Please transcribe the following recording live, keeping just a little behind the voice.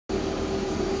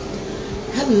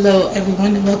Hello,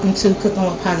 everyone, and welcome to Cooking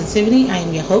with Positivity. I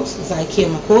am your host, Zykia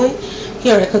McCoy.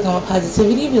 Here at Cooking with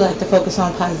Positivity, we like to focus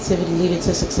on positivity leading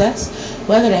to success,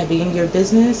 whether that be in your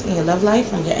business, in your love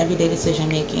life, or in your everyday decision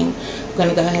making. I'm going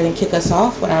to go ahead and kick us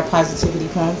off with our positivity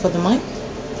poem for the month.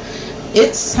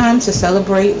 It's time to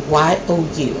celebrate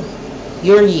YOU,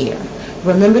 your year.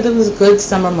 Remember those good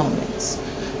summer moments,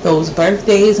 those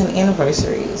birthdays and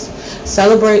anniversaries.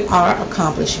 Celebrate our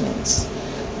accomplishments.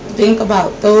 Think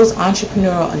about those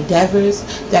entrepreneurial endeavors,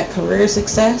 that career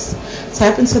success.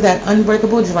 Tap into that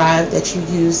unbreakable drive that you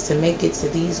use to make it to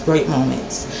these great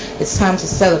moments. It's time to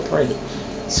celebrate,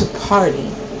 to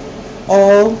party.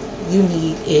 All you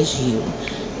need is you.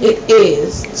 It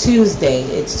is Tuesday.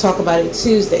 It's Talk About It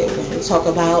Tuesday. We're going to talk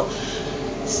about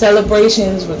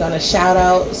celebrations. We're going to shout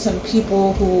out some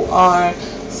people who are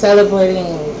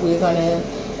celebrating. We're going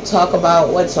to talk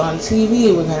about what's on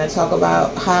TV. We're going to talk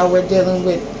about how we're dealing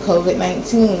with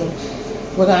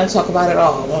COVID-19. We're going to talk about it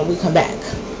all when we come back.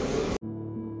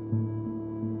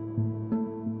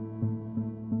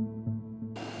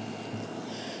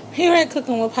 Here at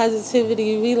Cooking with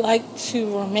Positivity, we like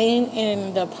to remain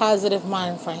in the positive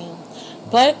mind frame,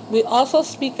 but we also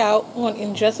speak out on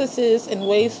injustices and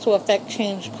ways to affect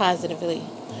change positively.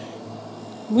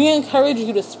 We encourage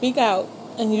you to speak out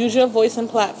and use your voice and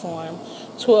platform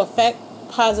to affect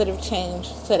positive change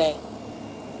today.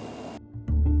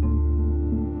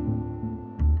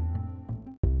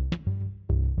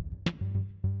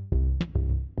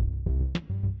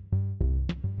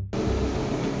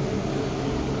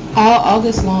 All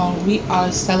August long, we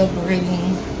are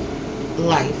celebrating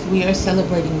life. We are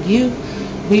celebrating you.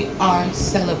 We are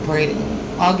celebrating.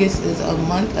 August is a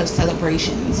month of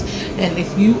celebrations. And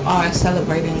if you are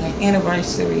celebrating an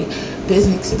anniversary,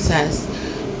 business success,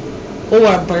 or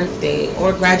a birthday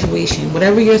or graduation,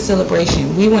 whatever your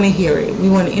celebration, we want to hear it. We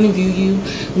want to interview you.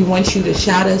 We want you to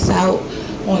shout us out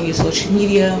on your social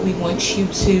media. We want you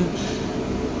to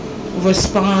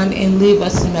respond and leave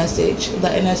us a message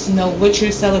letting us know what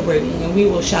you're celebrating, and we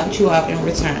will shout you out in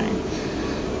return.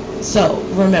 So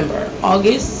remember,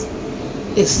 August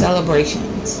is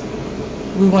celebrations.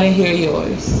 We want to hear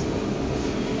yours.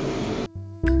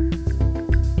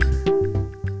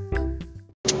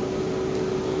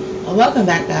 Welcome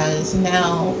back, guys.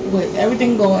 Now, with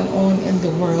everything going on in the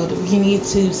world, we need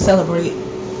to celebrate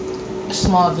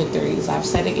small victories. I've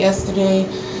said it yesterday,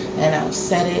 and I've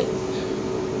said it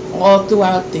all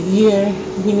throughout the year.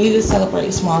 We need to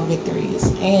celebrate small victories,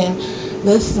 and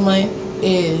this month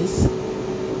is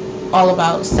all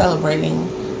about celebrating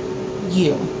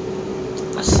you.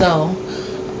 So,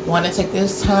 I want to take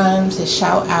this time to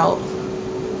shout out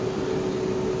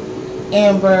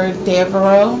Amber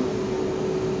Devereaux.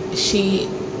 She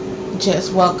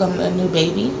just welcomed a new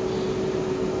baby.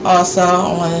 Also,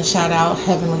 I want to shout out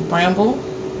Heavenly Bramble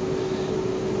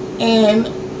and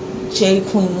J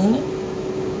Queen.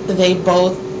 They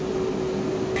both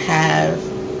have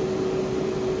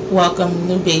welcomed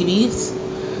new babies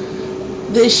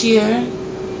this year,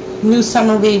 new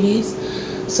summer babies.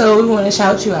 So we want to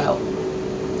shout you out,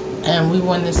 and we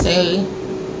want to say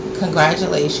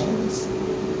congratulations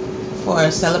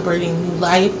for celebrating new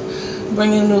life,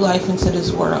 bringing new life into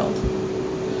this world.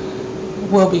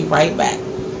 We'll be right back.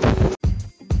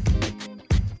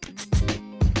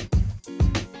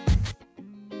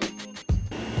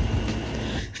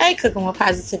 Hi, Cooking with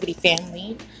Positivity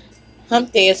family.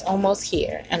 Hump Day is almost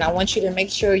here, and I want you to make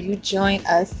sure you join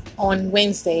us on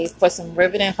Wednesday for some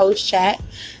riveting host chat,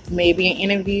 maybe an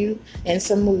interview, and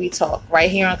some movie talk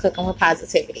right here on Cooking with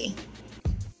Positivity.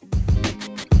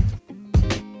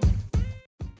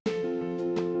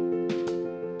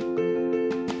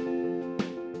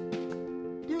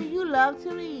 Do you love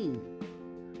to read?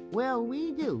 Well,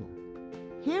 we do.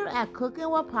 Here at Cooking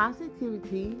with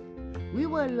Positivity, we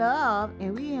would love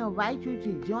and we invite you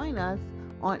to join us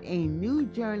on a new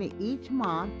journey each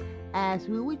month as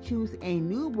we would choose a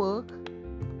new book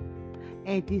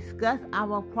and discuss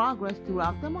our progress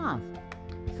throughout the month.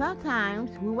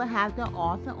 Sometimes we will have the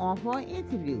author on for an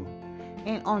interview.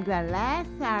 And on the last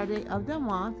Saturday of the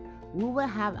month, we will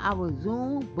have our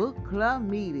Zoom book club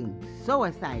meeting. So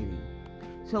exciting.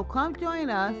 So come join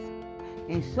us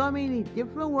in so many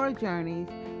different word journeys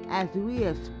as we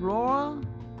explore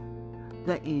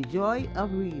the enjoy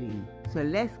of reading. So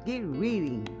let's get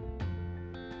reading.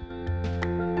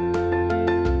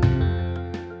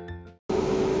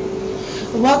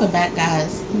 Welcome back,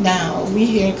 guys. Now, we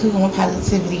here at Cooking with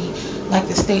Positivity like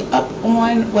to stay up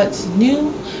on what's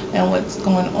new and what's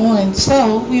going on.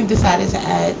 So, we've decided to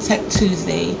add Tech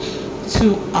Tuesday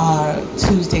to our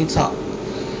Tuesday talk.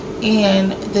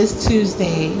 And this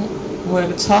Tuesday,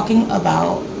 we're talking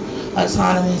about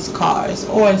autonomous cars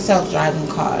or self-driving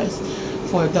cars,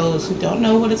 for those who don't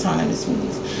know what autonomous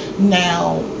means.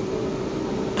 Now,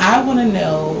 I want to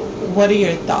know, what are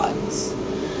your thoughts?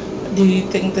 Do you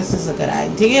think this is a good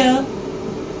idea?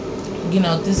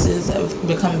 This has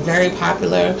become very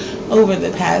popular over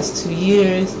the past 2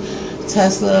 years.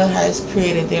 Tesla has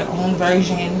created their own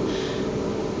version,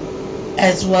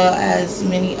 as well as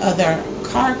many other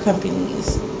car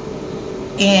companies.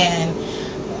 And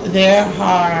there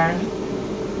are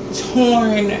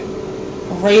torn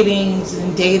ratings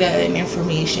and data and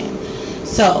information.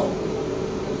 So,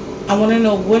 I want to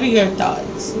know, what are your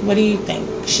thoughts? What do you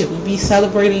think? Should we be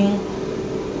celebrating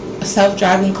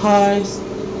self-driving cars,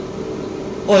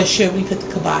 or should we put the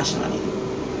kibosh on it?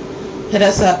 Hit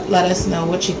us up, let us know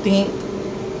what you think,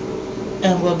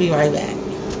 and we'll be right back.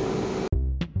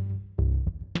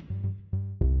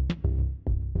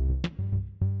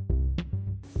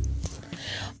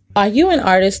 Are you an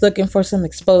artist looking for some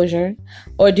exposure?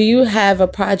 Or do you have a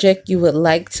project you would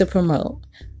like to promote?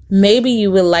 Maybe you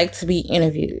would like to be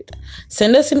interviewed.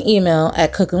 Send us an email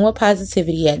at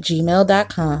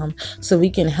cookingwithpositivity@gmail.com so we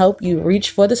can help you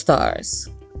reach for the stars.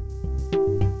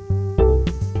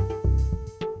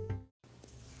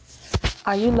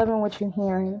 Are you loving what you're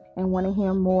hearing and want to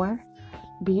hear more?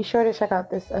 Be sure to check out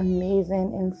this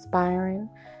amazing, inspiring,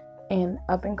 and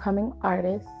up-and-coming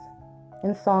artist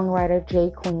and songwriter, J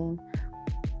Queen.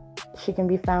 She can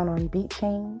be found on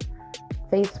BeatChain,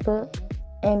 Facebook,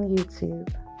 and YouTube.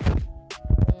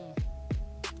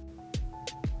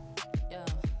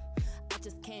 I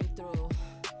just came through.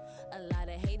 A lot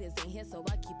of haters in here, so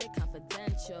I keep it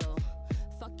confidential.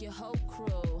 Fuck your whole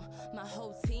crew. My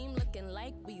whole team looking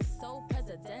like we so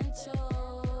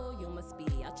presidential. You must be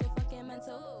out your fucking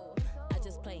mental. I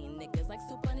just play niggas like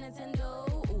Super Nintendo.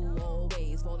 Ooh,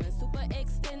 always rolling super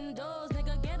extendos.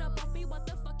 Nigga, get up off me. What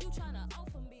the fuck you tryna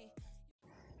offer me?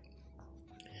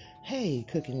 Hey,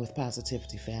 Cooking with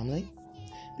Positivity family.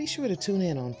 Be sure to tune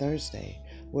in on Thursday,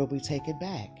 where we take it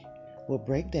back. We'll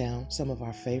break down some of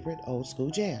our favorite old school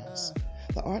jams,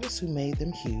 the artists who made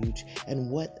them huge,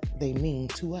 and what they mean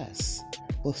to us,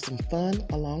 with some fun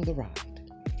along the ride.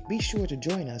 Be sure to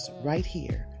join us right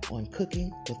here on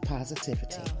Cooking with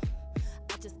Positivity.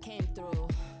 I just came through.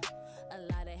 A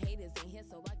lot of haters in here,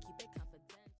 so I keep it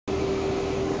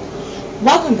confidential.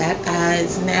 Welcome back,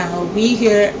 guys. Now, we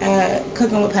here at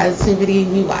Cooking with Positivity,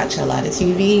 we watch a lot of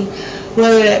TV,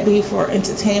 whether that be for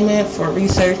entertainment, for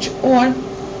research, or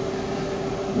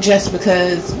just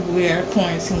because we're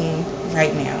quarantined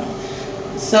right now.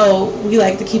 So we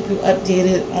like to keep you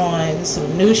updated on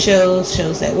some new shows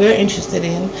that we're interested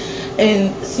in,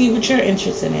 and see what you're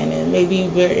interested in. And maybe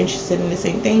we're interested in the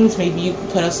same things. Maybe you can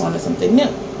put us on to something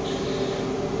new.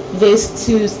 This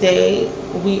Tuesday,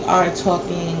 we are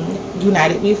talking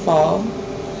United We Fall,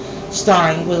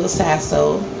 starring Will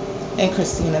Sasso and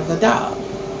Christina Vidal.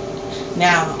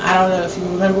 Now, I don't know if you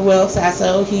remember Will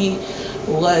Sasso. He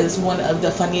was one of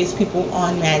the funniest people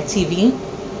on Mad TV.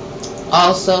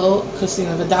 Also,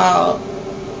 Christina Vidal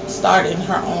starred in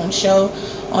her own show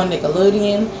on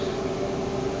Nickelodeon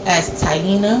as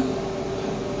Taina.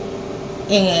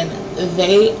 And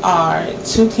they are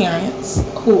two parents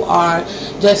who are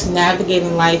just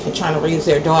navigating life and trying to raise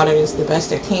their daughters the best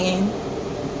they can.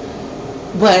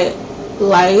 But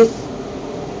life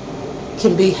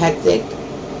can be hectic,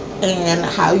 and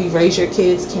how you raise your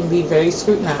kids can be very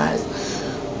scrutinized.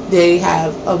 They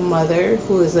have a mother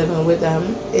who is living with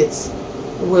them. It's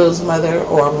Will's mother,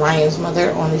 or Ryan's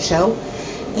mother, on the show,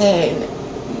 and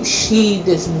she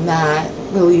does not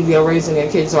believe they're raising their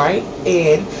kids right.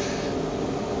 And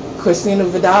Christina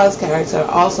Vidal's character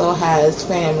also has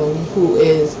family who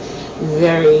is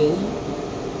very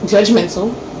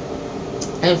judgmental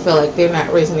and feel like they're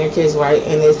not raising their kids right,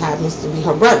 and it happens to be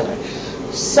her brother.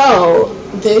 So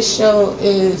this show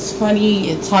is funny,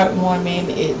 it's heartwarming,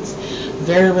 it's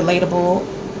very relatable,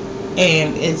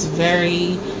 and it's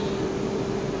very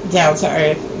down to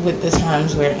earth with the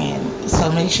times we're in.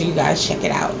 So make sure you guys check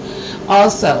it out.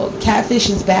 Also, Catfish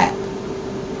is back.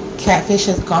 Catfish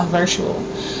has gone virtual.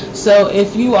 So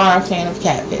if you are a fan of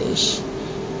Catfish,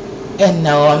 and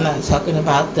no, I'm not talking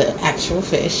about the actual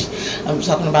fish, I'm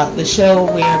talking about the show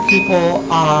where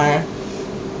people are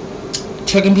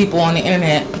tricking people on the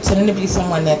internet, pretending to be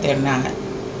someone that they're not,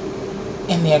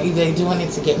 and they're either doing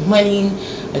it to get money,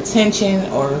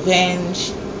 attention, or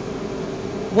revenge.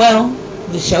 Well,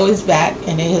 the show is back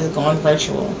and it has gone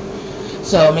virtual.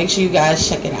 So make sure you guys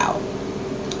check it out.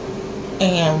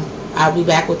 And I'll be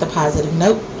back with a positive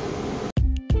note.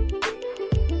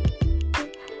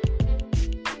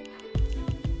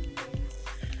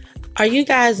 Are you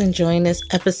guys enjoying this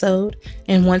episode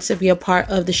and want to be a part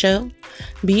of the show?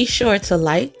 Be sure to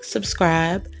like,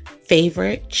 subscribe,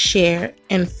 favorite, share,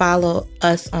 and follow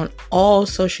us on all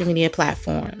social media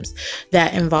platforms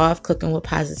that involve Cooking with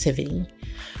Positivity.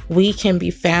 We can be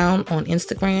found on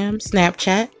Instagram,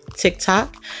 Snapchat,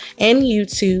 TikTok, and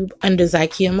YouTube under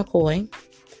Zykia McCoy.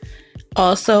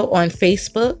 Also on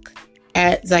Facebook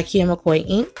at Zykia McCoy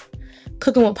Inc.,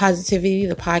 Cooking with Positivity,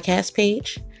 the podcast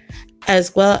page,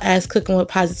 as well as Cooking with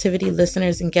Positivity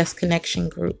Listeners and Guest Connection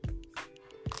Group,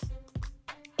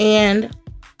 and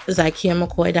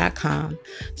ZykiaMcCoy.com.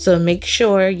 So make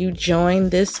sure you join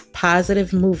this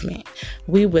positive movement.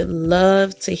 We would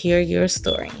love to hear your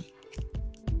story.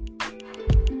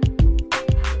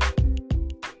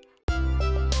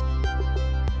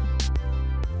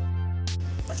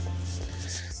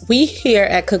 We here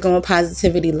at Cooking with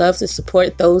Positivity love to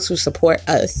support those who support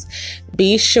us.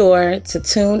 Be sure to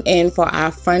tune in for our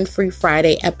Fun Free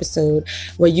Friday episode,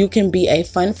 where you can be a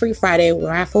Fun Free Friday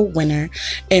raffle winner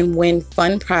and win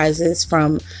fun prizes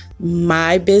from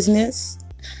my business,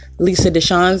 Lisa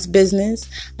Deshawn's business,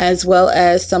 as well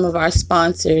as some of our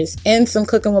sponsors and some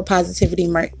Cooking with Positivity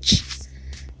merch.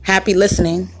 Happy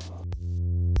listening.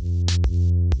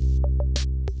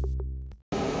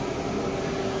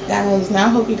 Guys, now I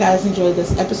hope you guys enjoyed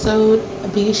this episode.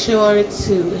 Be sure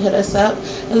to hit us up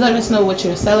and let us know what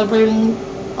you're celebrating.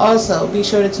 Also, be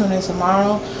sure to tune in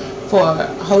tomorrow for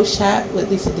Host Chat with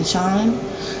Lisa Deshawn.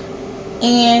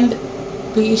 And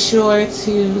be sure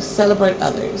to celebrate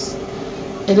others.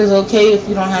 It is okay if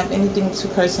you don't have anything to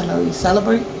personally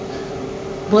celebrate,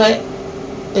 but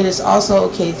it is also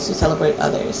okay to celebrate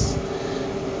others.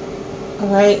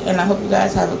 Alright, and I hope you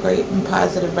guys have a great and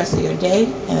positive rest of your day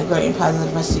and a great and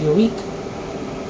positive rest of your week.